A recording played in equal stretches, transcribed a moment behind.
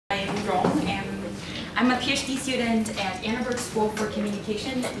Rong, and I'm a PhD student at Annenberg School for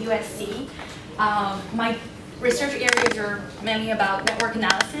Communication at USC. My research areas are mainly about network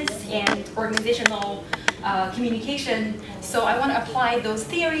analysis and organizational communication. So I want to apply those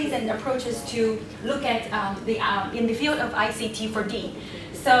theories and approaches to look at in the field of ICT for D.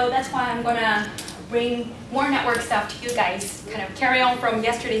 So that's why I'm going to bring more network stuff to you guys, kind of carry on from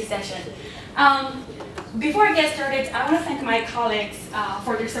yesterday's session. Before I get started, I want to thank my colleagues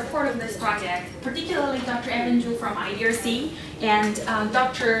for their support of this project, particularly Dr. Evan Zhu from IDRC and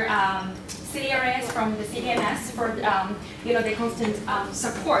Dr. CDRS from the CDMS for their constant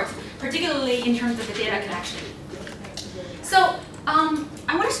support, particularly in terms of the data collection. So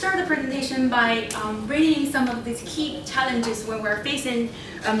I want to start the presentation by bringing some of these key challenges when we're facing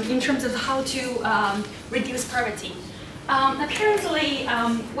in terms of how to reduce poverty. Apparently,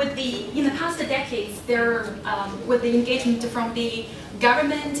 in the past decades, with the engagement from the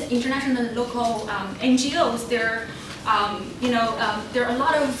government, international and local NGOs, there are a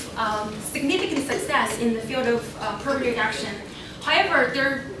lot of significant success in the field of poverty reduction. However, there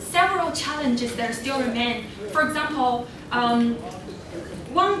are several challenges that still remain. For example,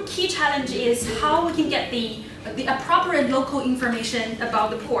 one key challenge is how we can get the appropriate local information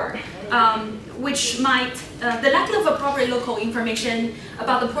about the poor, which might, the lack of appropriate local information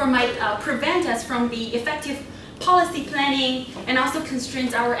about the poor might prevent us from the effective policy planning and also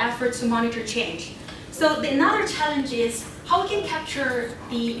constrains our efforts to monitor change. So another challenge is how we can capture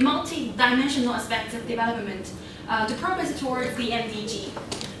the multi-dimensional aspects of development to progress towards the MDG.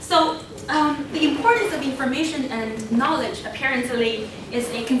 So the importance of information and knowledge apparently is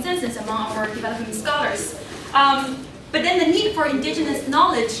a consensus among our development scholars. But then the need for indigenous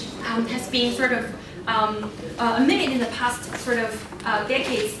knowledge has been sort of omitted in the past sort of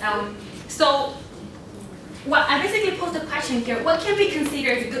decades. So I basically posed the question here, what can be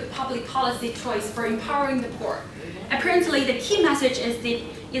considered a good public policy choice for empowering the poor? Apparently the key message is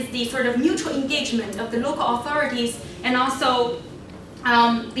the sort of mutual engagement of the local authorities and also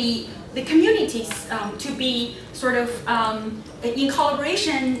the communities to be sort of in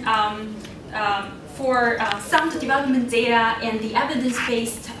collaboration for sound development data and the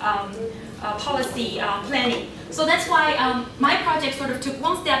evidence-based policy planning. So that's why my project sort of took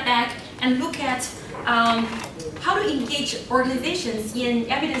one step back and look at how to engage organizations in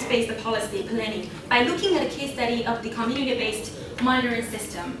evidence-based policy planning by looking at a case study of the community-based monitoring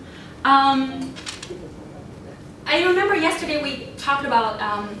system. I remember yesterday we talked about,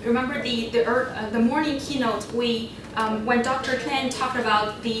 remember the morning keynote, when Dr. Klein talked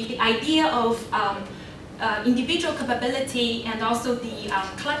about the idea of individual capability and also the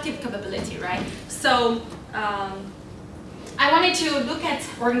collective capability, right? So I wanted to look at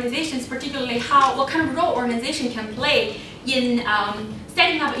organizations, particularly what kind of role organization can play in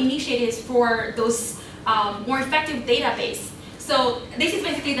setting up initiatives for those more effective database. So this is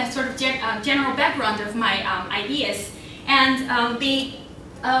basically the sort of general background of my ideas. And the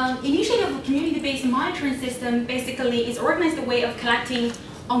initiative of a community-based monitoring system basically is organized a way of collecting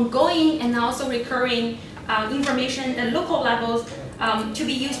ongoing and also recurring information at local levels to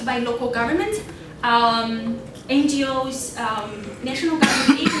be used by local government, NGOs, national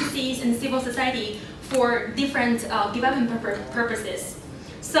government agencies, and civil society for different development purposes.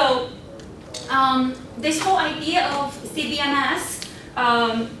 So this whole idea of CBMS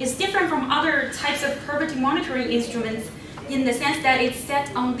is different from other types of poverty monitoring instruments in the sense that it's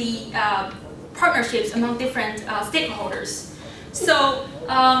set on the partnerships among different stakeholders. So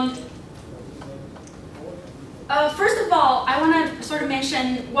first of all, I want to sort of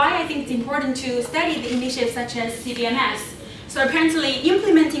mention why I think it's important to study the initiatives such as CBMS. So apparently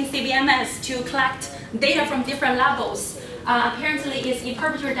implementing CBMS to collect data from different levels apparently is a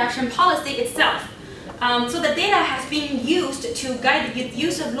poverty reduction policy itself. So the data has been used to guide the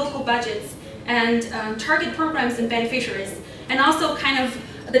use of local budgets and target programs and beneficiaries. And also kind of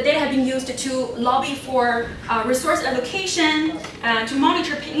the data have been used to lobby for resource allocation, to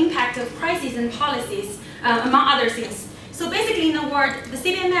monitor the impact of crises and policies, among other things. So basically, in a word, the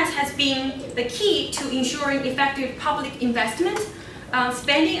CBMS has been the key to ensuring effective public investment,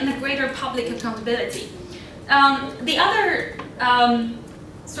 spending, and a greater public accountability. The other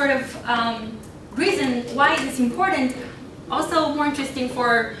sort of reason why it is important, also more interesting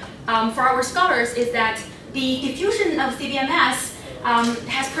for our scholars, is that the diffusion of CBMS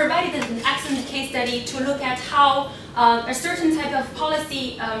has provided an excellent case study to look at how a certain type of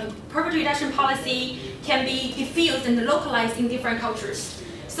policy, poverty reduction policy, can be diffused and localized in different cultures.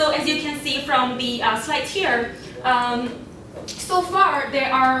 So as you can see from the slide here, so far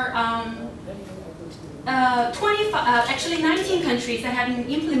there are actually 19 countries that have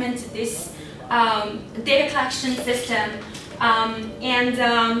implemented this data collection system.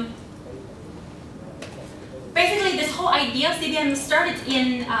 Basically, this whole idea of CBM started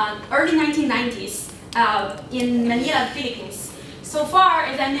in early 1990s in Manila, Philippines. So far,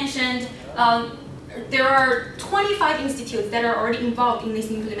 as I mentioned, there are 25 institutes that are already involved in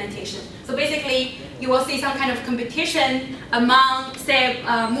this implementation. So basically, you will see some kind of competition among, say,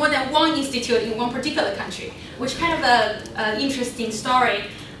 more than one institute in one particular country, which is kind of an interesting story.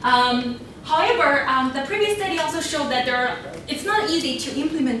 However, the previous study also showed that it's not easy to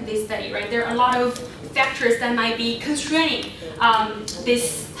implement this study, right? There are a lot of factors that might be constraining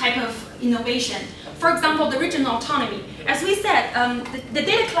this type of innovation. For example, the regional autonomy. As we said, the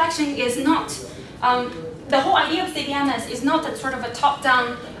data collection is not, the whole idea of CDMS is not a sort of a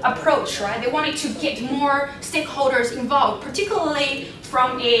top-down approach, right? They wanted to get more stakeholders involved, particularly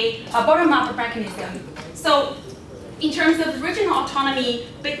from a bottom-up mechanism. So, in terms of regional autonomy,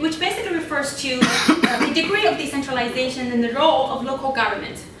 which basically refers to the degree of decentralization and the role of local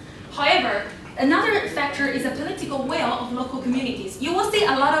government. However, another factor is the political will of local communities. You will see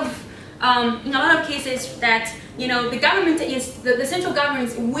a lot of, in a lot of cases that the government the central government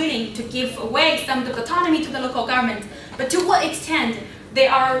is willing to give away some of the autonomy to the local government, but to what extent the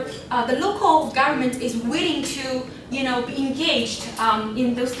local government is willing to be engaged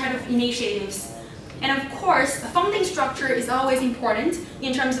in those kind of initiatives. And of course, the funding structure is always important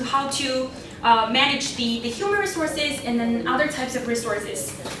in terms of how to manage the human resources and then other types of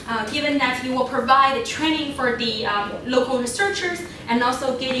resources, given that you will provide the training for the local researchers and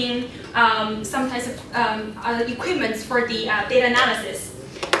also getting some types of equipment for the data analysis.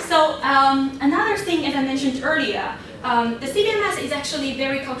 So another thing, as I mentioned earlier, the CBMS is actually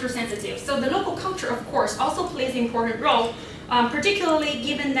very culture sensitive. So the local culture, of course, also plays an important role, particularly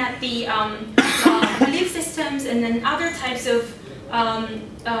given that the belief systems and then other types of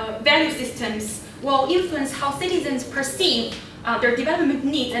value systems will influence how citizens perceive their development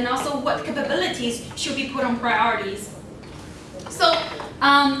needs and also what capabilities should be put on priorities. So,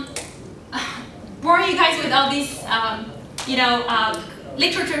 boring you guys with all this,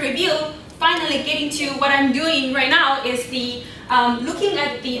 literature review, finally getting to what I'm doing right now is the looking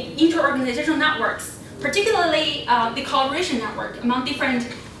at the inter-organizational networks, particularly the collaboration network among different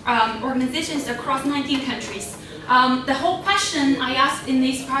organizations across 19 countries. The whole question I asked in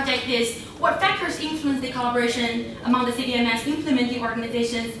this project is, what factors influence the collaboration among the CDMS implementing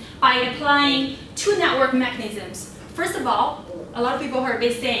organizations by applying two network mechanisms? First of all, a lot of people heard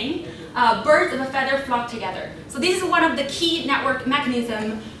this saying, birds of a feather flock together. So this is one of the key network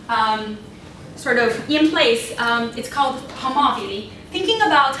mechanisms sort of in place. It's called homophily. Thinking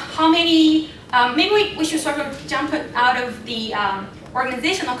about how many, maybe we should sort of jump out of the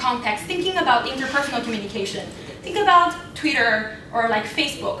organizational context, thinking about interpersonal communication. Think about Twitter or like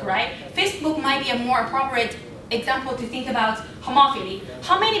Facebook, right? Facebook might be a more appropriate example to think about homophily.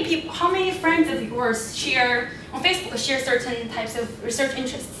 How many people, how many friends of yours share on Facebook share certain types of research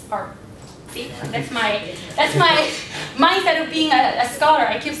interests? Or see, that's my mindset of being a scholar.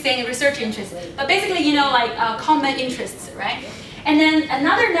 I keep saying research interests, but basically, like common interests, right? And then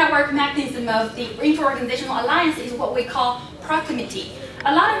another network mechanism of the inter-organizational alliance is what we call proximity.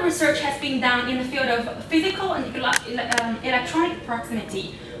 A lot of research has been done in the field of physical and electronic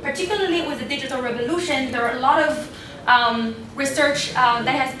proximity. Particularly with the digital revolution, there are a lot of research that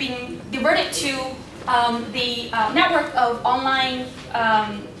has been diverted to the network of online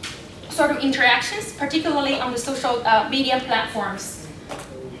sort of interactions, particularly on the social media platforms.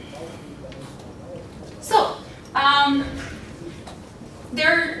 So,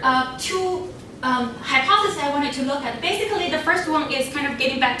 there are two hypotheses I wanted to look at. Basically, the first one is kind of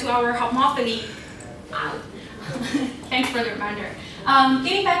getting back to our homophily. Thanks for the reminder.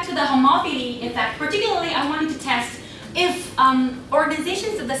 Getting back to the homophily effect, particularly I wanted to test if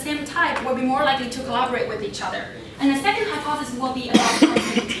organizations of the same type will be more likely to collaborate with each other. And the second hypothesis will be about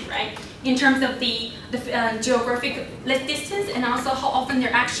proximity, right? In terms of the geographic distance and also how often they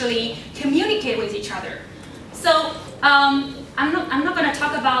actually communicate with each other. So I'm not going to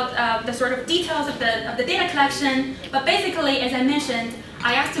talk about the sort of details of the data collection, but basically, as I mentioned,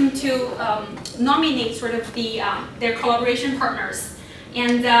 I asked them to nominate sort of their collaboration partners.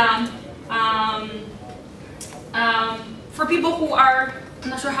 And for people who are, I'm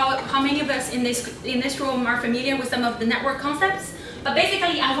not sure how many of us in this room are familiar with some of the network concepts, but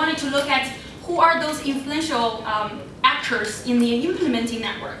basically I wanted to look at who are those influential actors in the implementing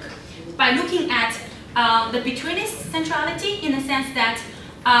network by looking at the betweenist centrality in the sense that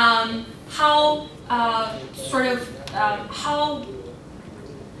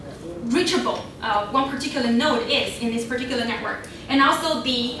reachable one particular node is in this particular network, and also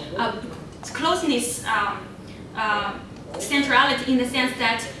the closeness centrality in the sense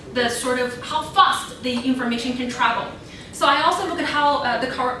that the sort of how fast the information can travel. So I also look at how the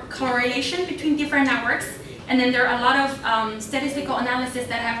correlation between different networks, and then there are a lot of statistical analysis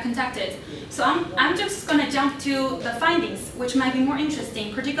that I have conducted. So I'm just going to jump to the findings, which might be more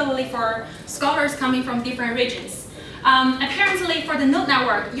interesting, particularly for scholars coming from different regions. Apparently, for the node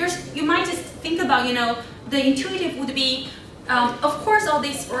network, you might just think about, the intuitive would be, of course, all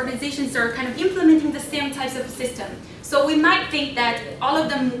these organizations are kind of implementing the same types of system. So we might think that all of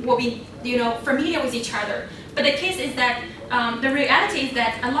them will be, familiar with each other. But the case is that the reality is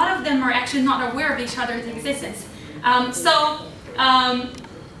that a lot of them are actually not aware of each other's existence.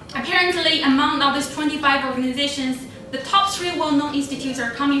 Apparently, among all these 25 organizations, the top 3 well-known institutes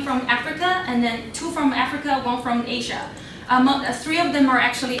are coming from Africa, and then 2 from Africa, 1 from Asia. 3 of them are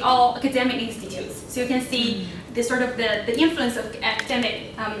actually all academic institutes. So you can see the sort of the influence of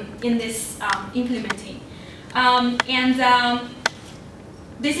academic in this implementing.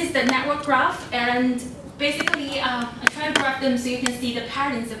 This is the network graph, and basically I try to graph them so you can see the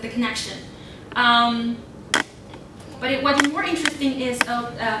patterns of the connection. But what's more interesting is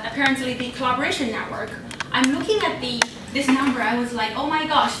apparently the collaboration network. I'm looking at this number, I was like, oh my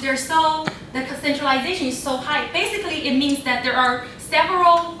gosh, the centralization is so high. Basically, it means that there are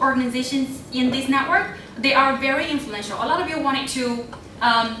several organizations in this network. They are very influential. A lot of you wanted to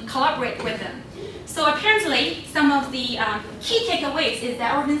collaborate with them. So apparently, some of the key takeaways is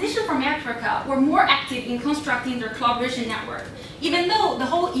that organizations from Africa were more active in constructing their collaboration network, even though the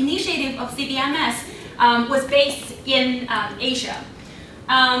whole initiative of CBMS was based in Asia.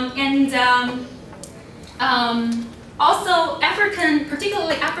 Also,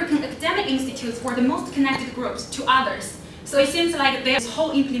 particularly African academic institutes were the most connected groups to others. So it seems like there's a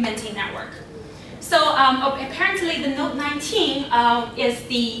whole implementing network. So apparently the Node 19 is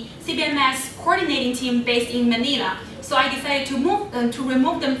the CBMS coordinating team based in Manila. So I decided to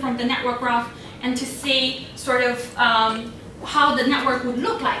remove them from the network graph and to see sort of how the network would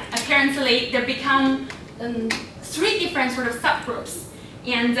look like. Apparently there become 3 different sort of subgroups.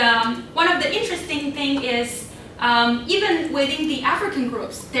 And one of the interesting things is even within the African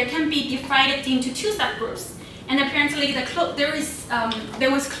groups, there can be divided into 2 subgroups. And apparently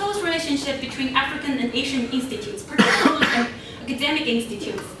there was close relationship between African and Asian institutes, particularly academic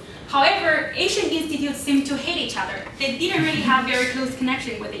institutes. However, Asian institutes seem to hate each other. They didn't really have very close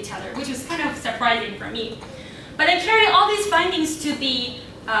connection with each other, which was kind of surprising for me. But I carry all these findings to the,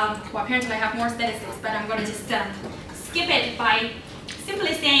 well, apparently I have more statistics, but I'm going to just skip it by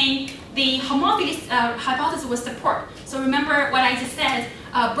simply saying the homologous hypothesis was support. So remember what I just said,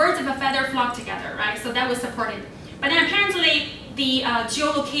 birds of a feather flock together, right? So that was supported. But then apparently the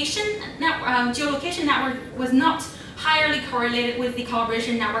geolocation network was not highly correlated with the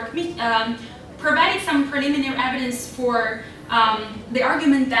collaboration network, provided some preliminary evidence for the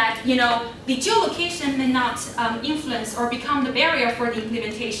argument that the geolocation may not influence or become the barrier for the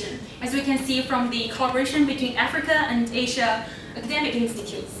implementation, as we can see from the collaboration between Africa and Asia academic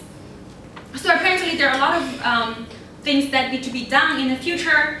institutes. So apparently there are a lot of things that need to be done in the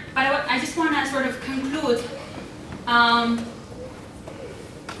future, but I just want to sort of conclude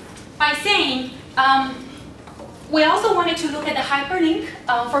by saying we also wanted to look at the hyperlink.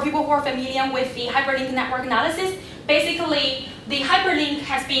 For people who are familiar with the hyperlink network analysis, basically the hyperlink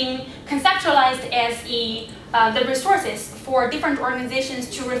has been conceptualized as the resources for different organizations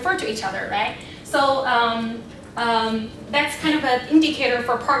to refer to each other, right? So that's kind of an indicator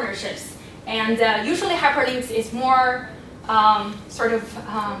for partnerships. And usually hyperlinks is more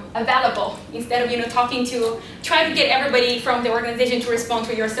available instead of try to get everybody from the organization to respond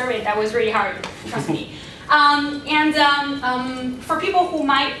to your survey. That was really hard, trust me. For people who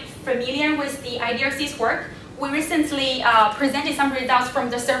might be familiar with the IDRC's work, we recently presented some results from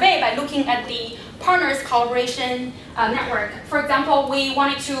the survey by looking at the partners collaboration network. For example, we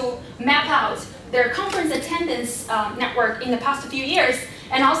wanted to map out their conference attendance network in the past few years,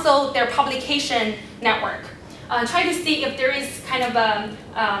 and also their publication network. Try to see if there is kind of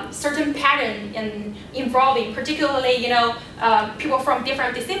a certain pattern involving, particularly, people from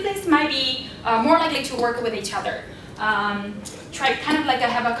different disciplines might be more likely to work with each other. Try kind of like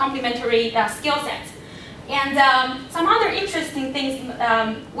have a complementary skill set. And some other interesting things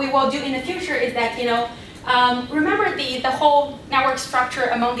we will do in the future is that, remember the whole network structure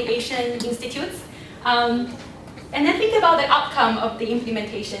among the Asian institutes. And then think about the outcome of the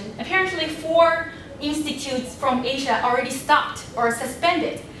implementation. Apparently 4 institutes from Asia already stopped or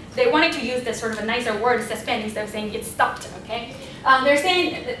suspended. They wanted to use the sort of a nicer word, suspend, instead of saying it stopped, okay? they're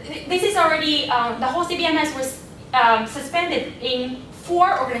saying this is already, the whole CBMS was suspended in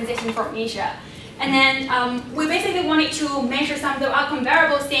 4 organizations from Asia. And then we basically wanted to measure some of the outcome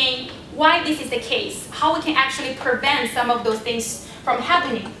variables saying why this is the case, how we can actually prevent some of those things from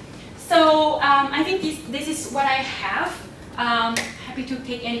happening. So I think this is what I have. Happy to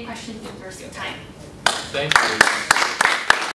take any questions in the rest of your time. Thank you.